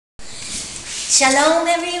Shalom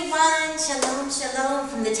everyone, shalom, shalom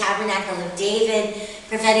from the Tabernacle of David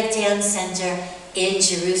Prophetic Dance Center in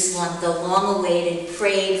Jerusalem, the long-awaited,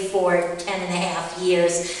 prayed for 10 and a half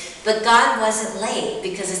years. But God wasn't late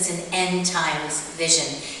because it's an end times vision.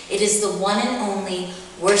 It is the one and only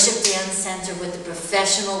worship dance center with the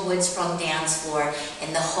professional wood sprung dance floor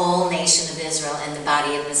in the whole nation of Israel and the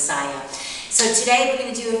body of Messiah. So today we're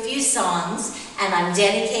going to do a few songs, and I'm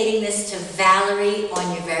dedicating this to Valerie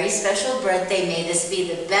on your very special birthday. May this be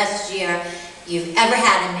the best year you've ever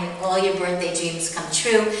had, and may all your birthday dreams come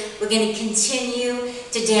true. We're going to continue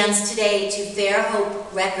to dance today to Fair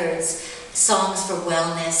Hope Records, songs for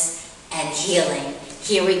wellness and healing.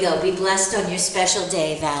 Here we go. Be blessed on your special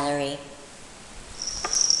day, Valerie.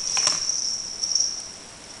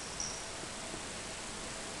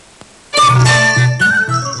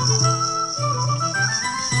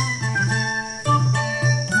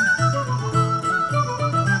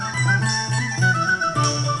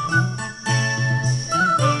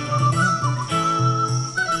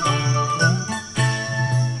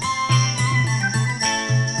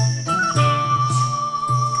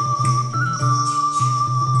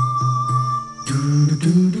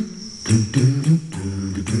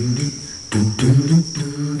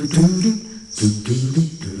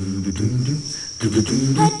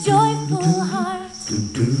 A joyful heart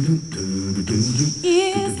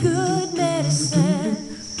is good medicine,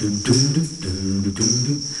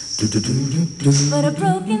 but a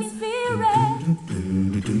broken spirit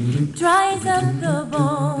dries up the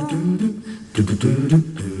bone.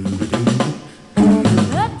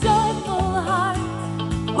 A joyful heart,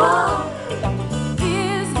 whoa,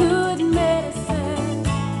 is good medicine,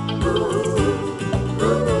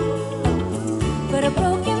 but a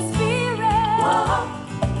broken spirit, whoa,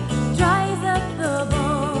 dries up the bone.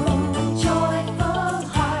 A joyful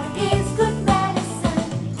heart is good medicine.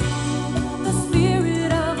 The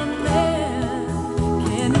spirit of a man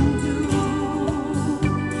can endure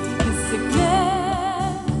his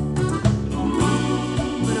sickness,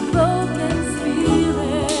 but a broken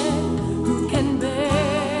spirit who can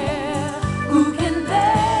bear, who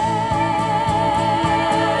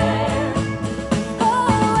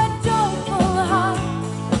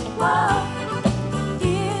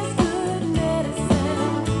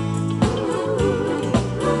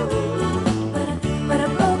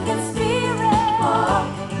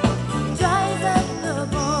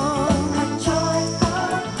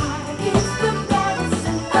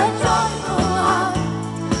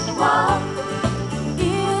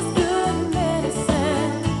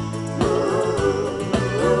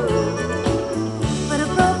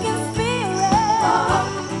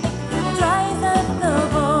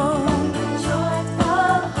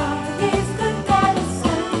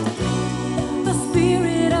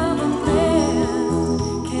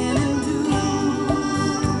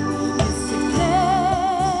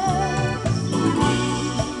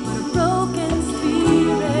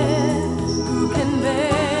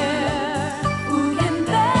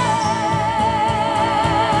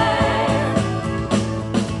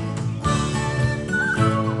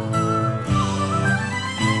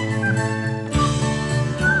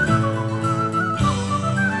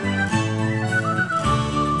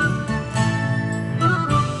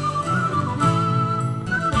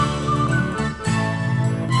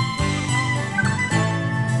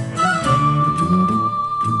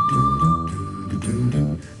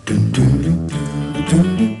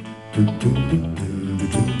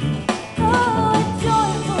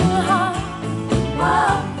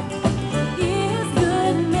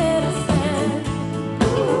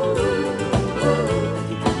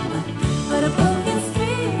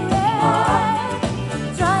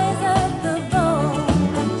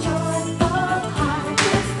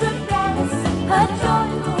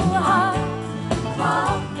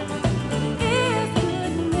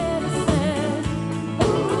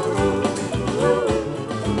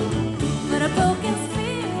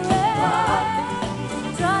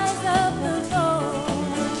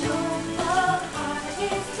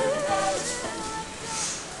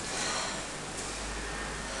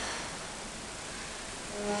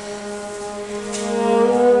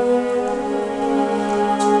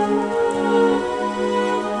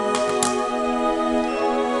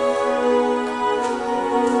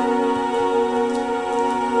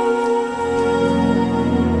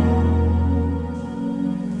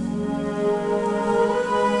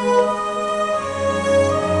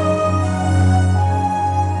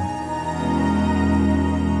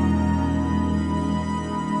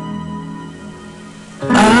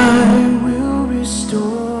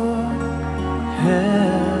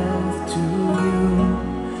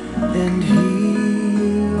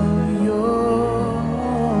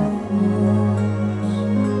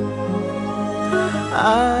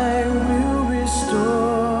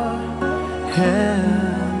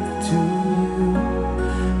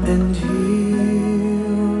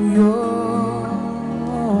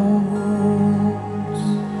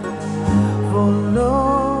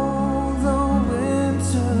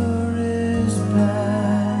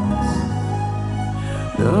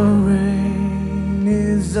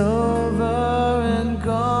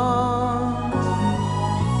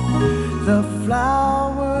the flower